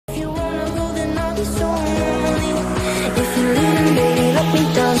be so lonely. If you're leaving, baby, let me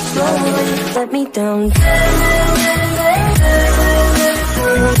down slowly. Let me down. Let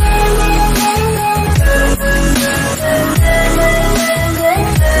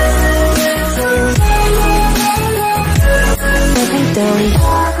me down.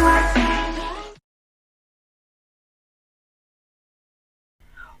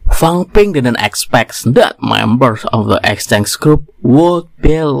 Fang Ping didn't expect that members of the exchange group would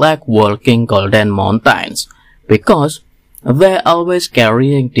be like walking golden mountains, because they always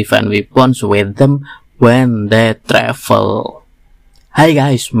carrying different weapons with them when they travel. Hi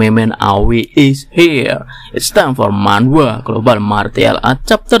guys, Mimin Awi is here. It's time for Manhua Global Martial Art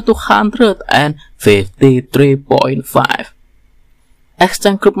Chapter 253.5.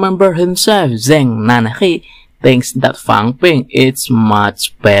 Exchange group member himself, Zheng Nanhe, thinks that Fang Ping is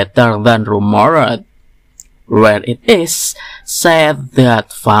much better than rumored, where it is said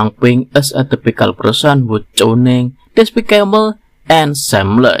that Fang Ping is a typical person who's cunning, despicable, and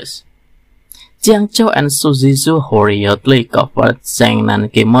shameless. Jiang Zhou and Su Zizhu hurriedly covered Zheng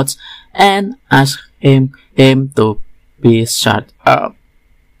Nanhe's mouth and asked him to be shut up.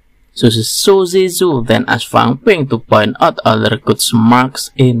 Su Zizhu then asked Fang Ping to point out other good marks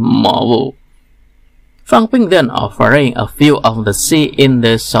in Manhua. Fang Ping then offering a view of the sea in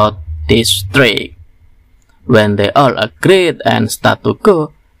the South District. When they all agreed and start to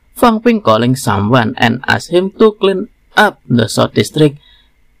go, Fang Ping calling someone and asked him to clean up the South District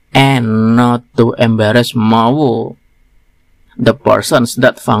and not to embarrass Manhua. The persons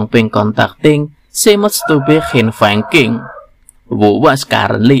that Fang Ping contacting seems to be Hin Fang King, who was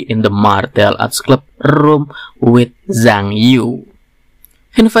currently in the martial arts club room with Zhang Yu.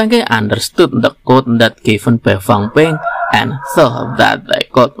 Hin Fang King understood the code that given by Fang Ping and thought that they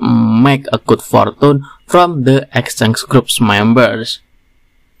could make a good fortune from the exchange group's members.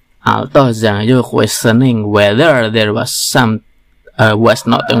 Although Zhang Yu questioning whether there was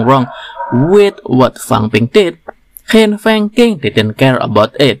nothing wrong with what Fang Ping did, Hin Fang King didn't care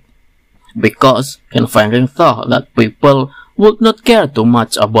about it, because Hin Fang King thought that people would not care too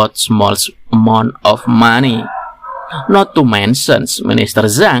much about small amount of money. Not to mention, Minister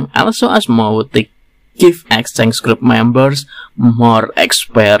Zhang also asked Manhua to give exchange group members more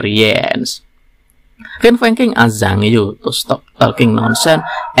experience. Hin Fang King asked Zhang Yu to stop talking nonsense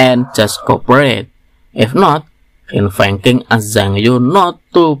and just cooperate. If not, Hin Fang King asked Zhang Yu not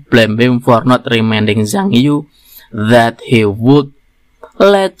to blame him for not reminding Zhang Yu that he would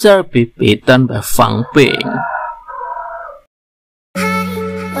later be beaten by Fang Ping.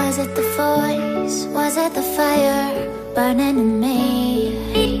 Was it the voice? Was it the fire burning in me?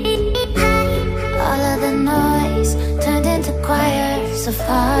 All of the noise turned into choirs of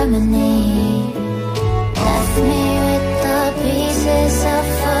harmony. Left me with the pieces of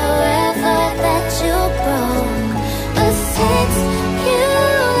forever that you broke. But since you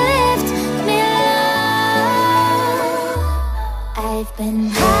left me alone, I've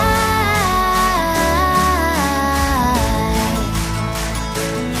been high.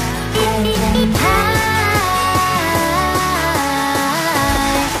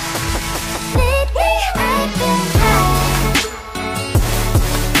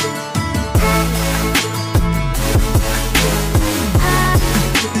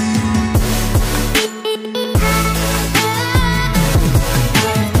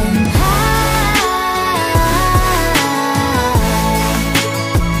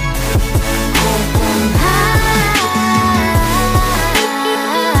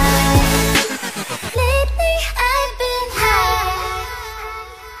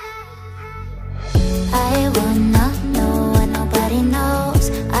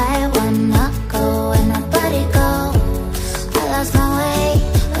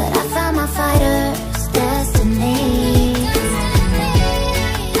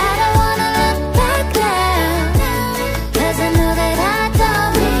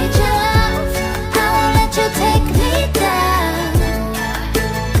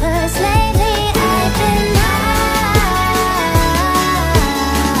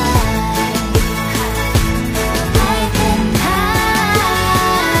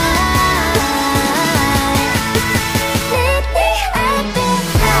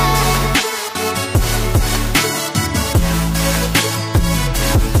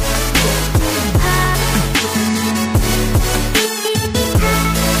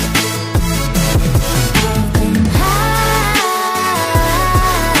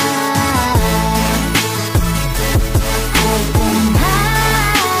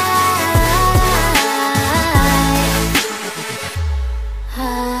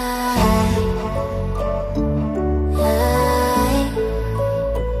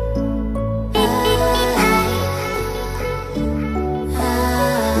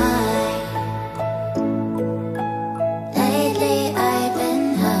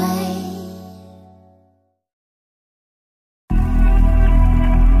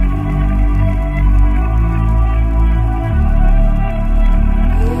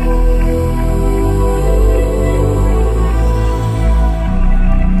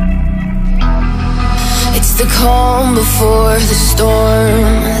 before the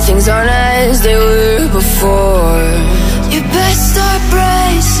storm. Things aren't as they were before. You best start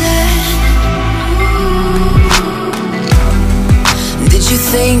bracing. Did you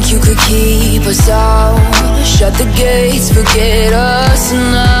think you could keep us out? Shut the gates, forget us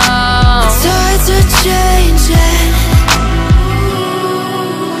now. Tides are changing.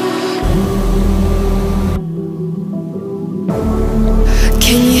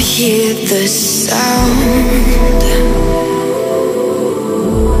 Can you hear the sound?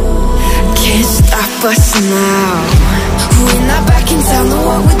 Can't stop us now. We're not back in town, know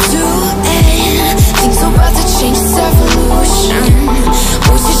what we're doing. Things are about to change, it's evolution.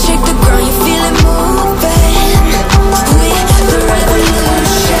 Voices shake the ground, you feel it moving. We're the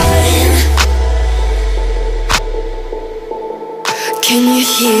revolution. Can you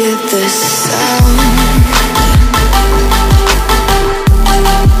hear the sound?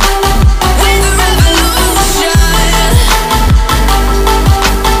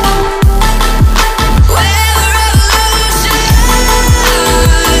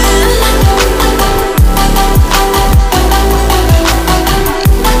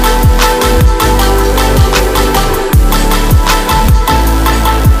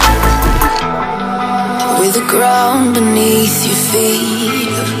 Ground beneath your feet,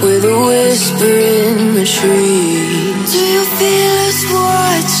 with a whisper in the trees. Do you feel us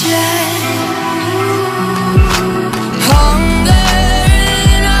watching? Hunger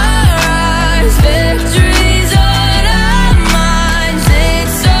in our eyes, victories on our minds.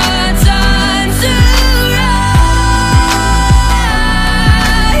 It's our time to rise.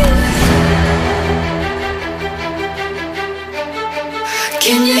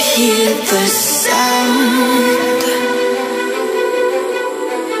 Can you hear the sound?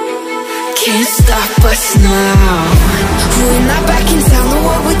 Can't stop us now. We're not back in town, know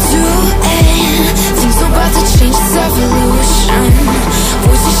what we're doing. Things are about to change, it's evolution.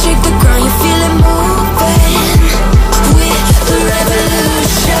 Voices shake the ground, you feel it moving. We're the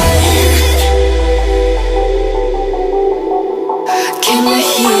revolution. Can you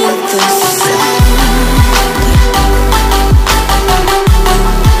hear the sound?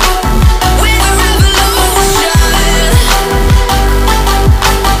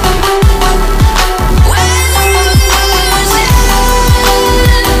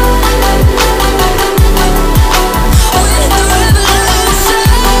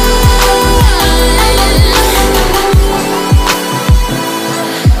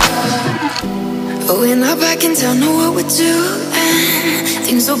 We're not back in town, know what we're doing.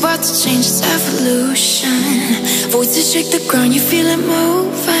 Things are about to change, it's evolution. Voices shake the ground, you feel it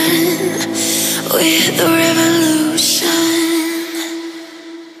moving. We're the revolution.